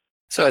track.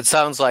 So it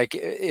sounds like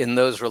in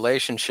those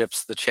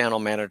relationships, the channel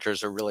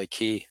managers are really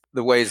key.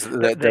 The ways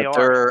that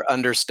they're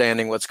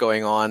understanding what's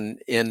going on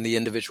in the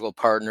individual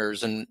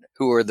partners and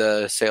who are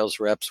the sales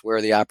reps,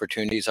 where the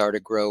opportunities are to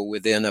grow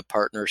within a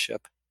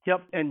partnership.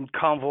 Yep. In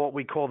Commvault,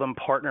 we call them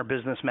partner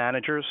business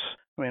managers.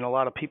 I mean, a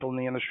lot of people in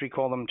the industry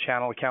call them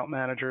channel account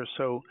managers.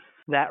 So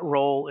that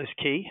role is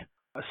key,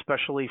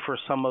 especially for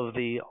some of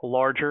the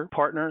larger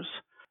partners.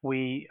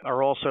 We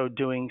are also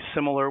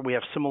we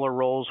have similar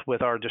roles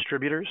with our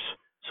distributors.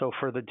 So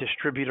for the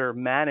distributor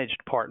managed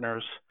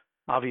partners,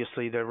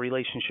 obviously the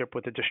relationship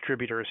with the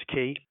distributor is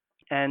key.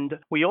 And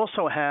we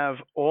also have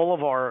all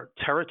of our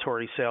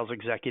territory sales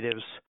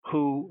executives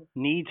who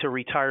need to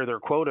retire their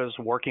quotas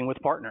working with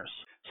partners.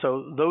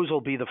 So those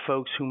will be the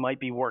folks who might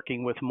be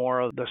working with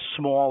more of the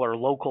small or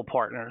local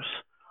partners,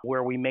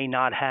 where we may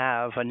not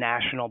have a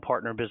national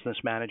partner business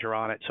manager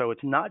on it. So it's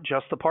not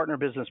just the partner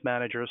business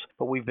managers,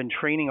 but we've been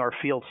training our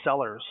field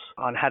sellers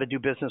on how to do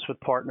business with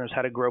partners,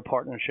 how to grow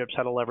partnerships,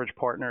 how to leverage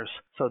partners.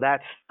 So that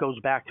goes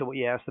back to what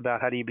you asked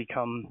about, how do you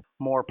become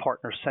more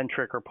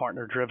partner-centric or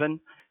partner-driven?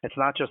 It's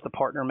not just the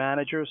partner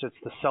managers, it's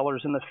the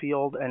sellers in the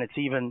field, and it's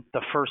even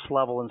the first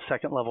level and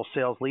second level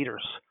sales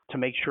leaders, to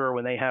make sure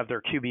when they have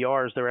their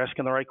QBRs, they're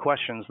asking the right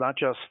questions, not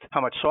just how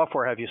much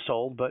software have you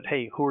sold, but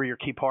hey, who are your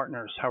key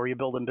partners? How are you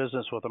building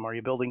business with them? Are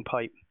you building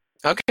pipe?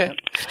 Okay.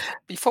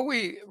 Before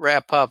we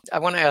wrap up, I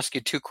want to ask you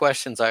 2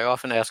 questions I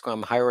often ask when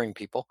I'm hiring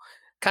people,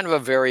 kind of a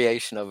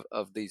variation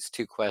of these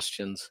 2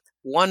 questions.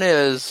 One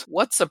is,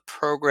 what's a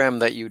program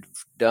that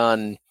you've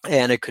done,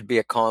 and it could be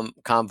a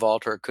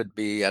Commvault or it could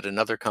be at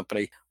another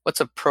company. What's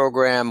a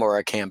program or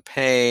a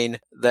campaign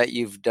that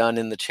you've done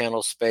in the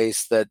channel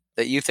space that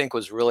you think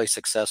was really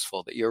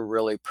successful, that you're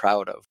really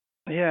proud of?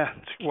 Yeah,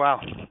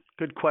 wow,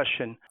 good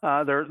question.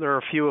 There are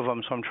a few of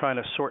them, so I'm trying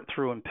to sort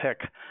through and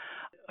pick.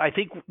 I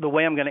think the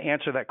way I'm going to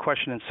answer that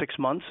question in 6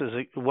 months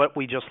is what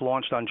we just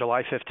launched on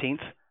July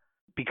 15th,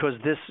 because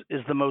this is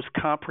the most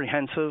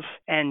comprehensive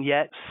and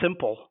yet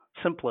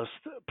simplest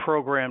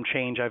program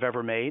change I've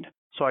ever made.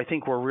 So I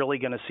think we're really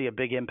going to see a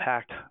big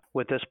impact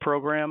with this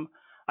program.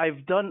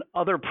 I've done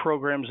other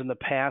programs in the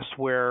past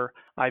where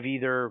I've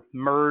either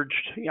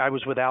merged. I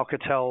was with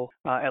Alcatel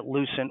at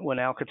Lucent when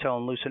Alcatel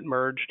and Lucent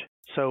merged.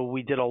 So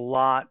we did a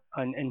lot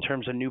in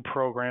terms of new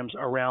programs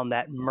around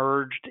that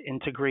merged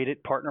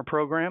integrated partner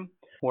program.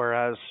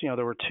 Whereas,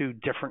 there were 2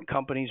 different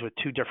companies with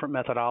 2 different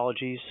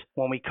methodologies.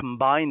 When we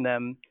combined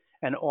them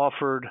and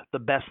offered the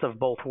best of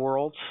both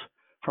worlds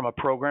from a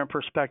program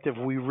perspective,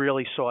 we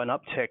really saw an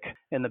uptick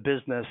in the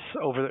business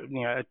over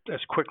as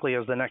quickly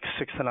as the next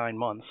 6 to 9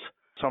 months.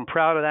 So I'm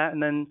proud of that.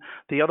 And then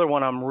the other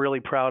one I'm really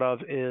proud of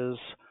is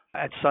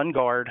at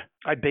SunGard.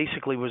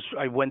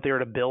 I went there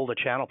to build a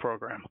channel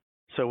program.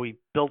 So we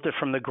built it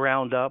from the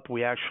ground up.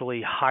 We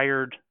actually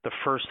hired the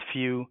first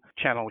few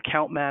channel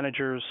account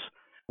managers.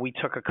 We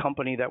took a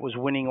company that was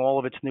winning all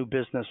of its new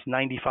business,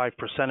 95%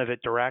 of it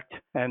direct,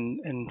 and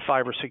in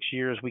 5 or 6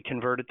 years, we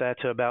converted that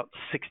to about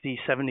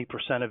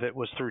 60-70% of it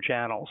was through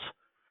channels.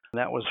 And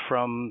that was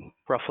from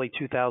roughly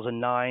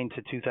 2009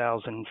 to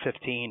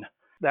 2015.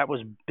 That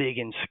was big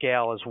in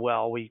scale as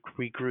well. We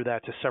grew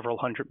that to several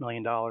 $100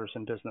 million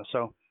in business.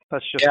 So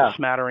that's just a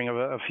smattering of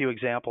a few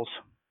examples.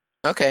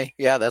 Okay.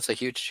 Yeah, that's a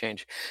huge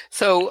change.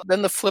 So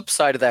then the flip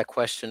side of that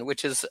question,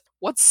 which is,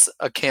 what's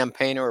a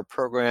campaign or a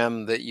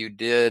program that you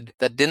did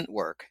that didn't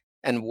work?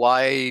 And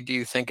why do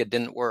you think it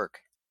didn't work?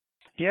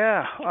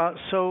 Yeah.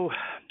 So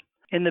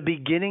in the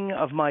beginning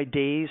of my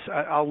days,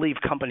 I'll leave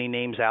company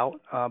names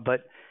out,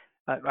 but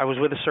I was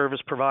with a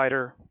service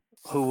provider.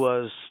 who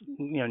was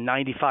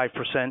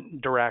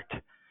 95% direct,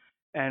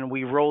 and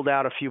we rolled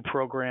out a few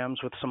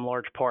programs with some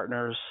large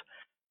partners.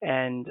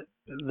 And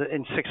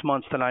in 6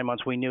 months to 9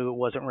 months, we knew it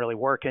wasn't really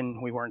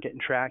working. We weren't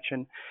getting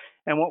traction.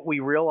 And what we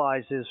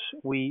realized is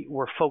we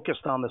were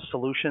focused on the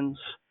solutions,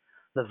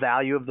 the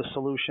value of the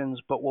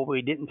solutions, but what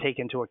we didn't take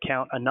into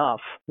account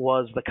enough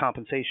was the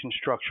compensation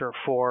structure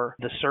for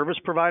the service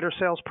provider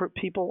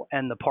salespeople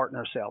and the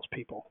partner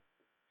salespeople.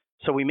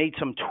 So we made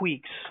some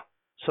tweaks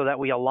so that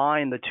we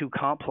align the two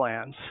comp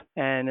plans.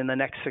 And in the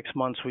next 6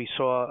 months, we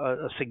saw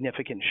a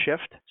significant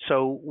shift.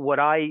 So what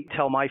I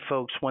tell my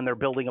folks when they're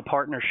building a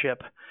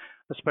partnership,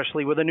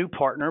 especially with a new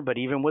partner, but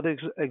even with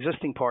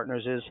existing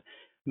partners, is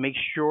make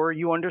sure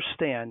you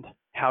understand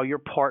how your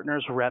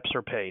partner's reps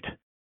are paid.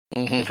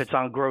 Mm-hmm. If it's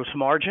on gross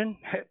margin,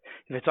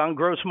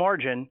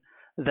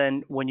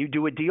 then when you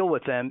do a deal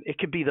with them, it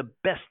could be the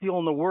best deal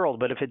in the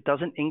world, but if it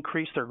doesn't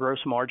increase their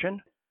gross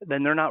margin,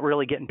 then they're not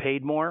really getting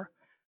paid more.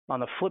 On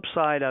the flip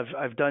side,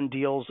 I've done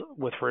deals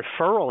with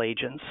referral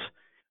agents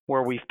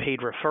where we've paid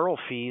referral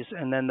fees,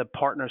 and then the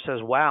partner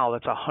says, wow,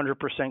 that's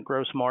 100%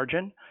 gross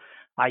margin.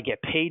 I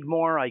get paid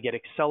more, I get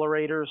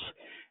accelerators,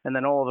 and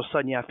then all of a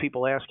sudden you have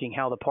people asking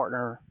how the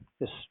partner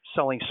is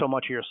selling so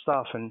much of your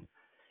stuff, and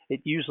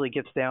it usually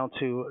gets down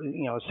to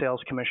a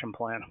sales commission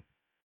plan.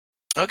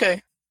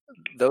 Okay,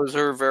 those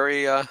are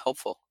very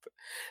helpful.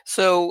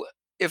 So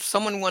if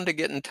someone wanted to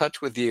get in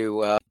touch with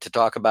you to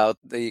talk about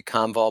the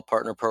Commvault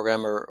Partner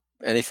Program or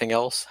anything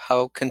else,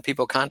 how can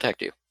people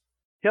contact you?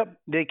 Yep,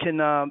 they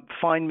can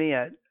find me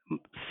at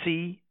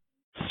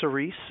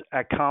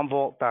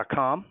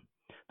csorice@commvault.com.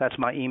 That's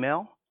my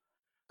email.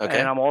 Okay.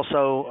 And I'm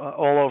also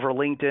all over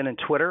LinkedIn and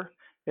Twitter.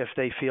 If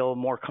they feel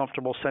more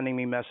comfortable sending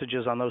me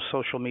messages on those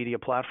social media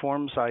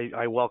platforms,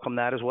 I welcome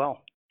that as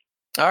well.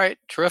 All right,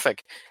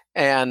 terrific.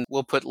 And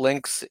we'll put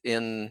links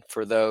in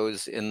for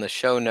those in the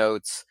show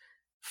notes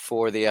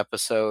for the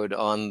episode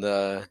on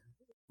the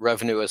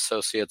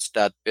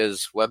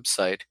revenueassociates.biz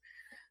website.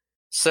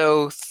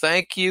 So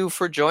thank you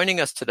for joining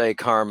us today,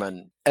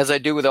 Carmen. As I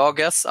do with all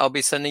guests, I'll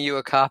be sending you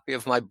a copy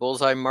of my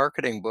Bullseye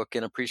Marketing book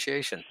in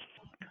appreciation.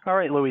 All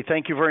right, Louis,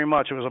 thank you very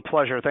much. It was a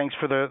pleasure. Thanks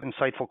for the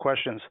insightful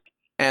questions.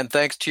 And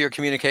thanks to your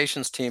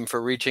communications team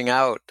for reaching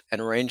out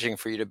and arranging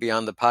for you to be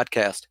on the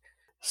podcast.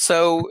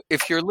 So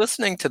if you're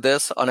listening to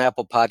this on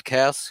Apple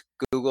Podcasts,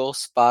 Google,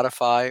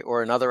 Spotify,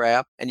 or another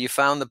app, and you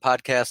found the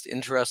podcast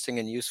interesting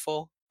and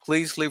useful,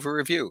 please leave a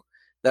review.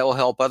 That will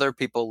help other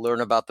people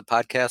learn about the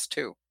podcast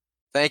too.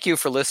 Thank you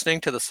for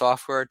listening to the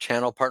Software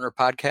Channel Partner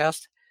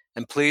Podcast,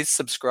 and please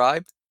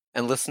subscribe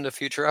and listen to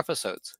future episodes.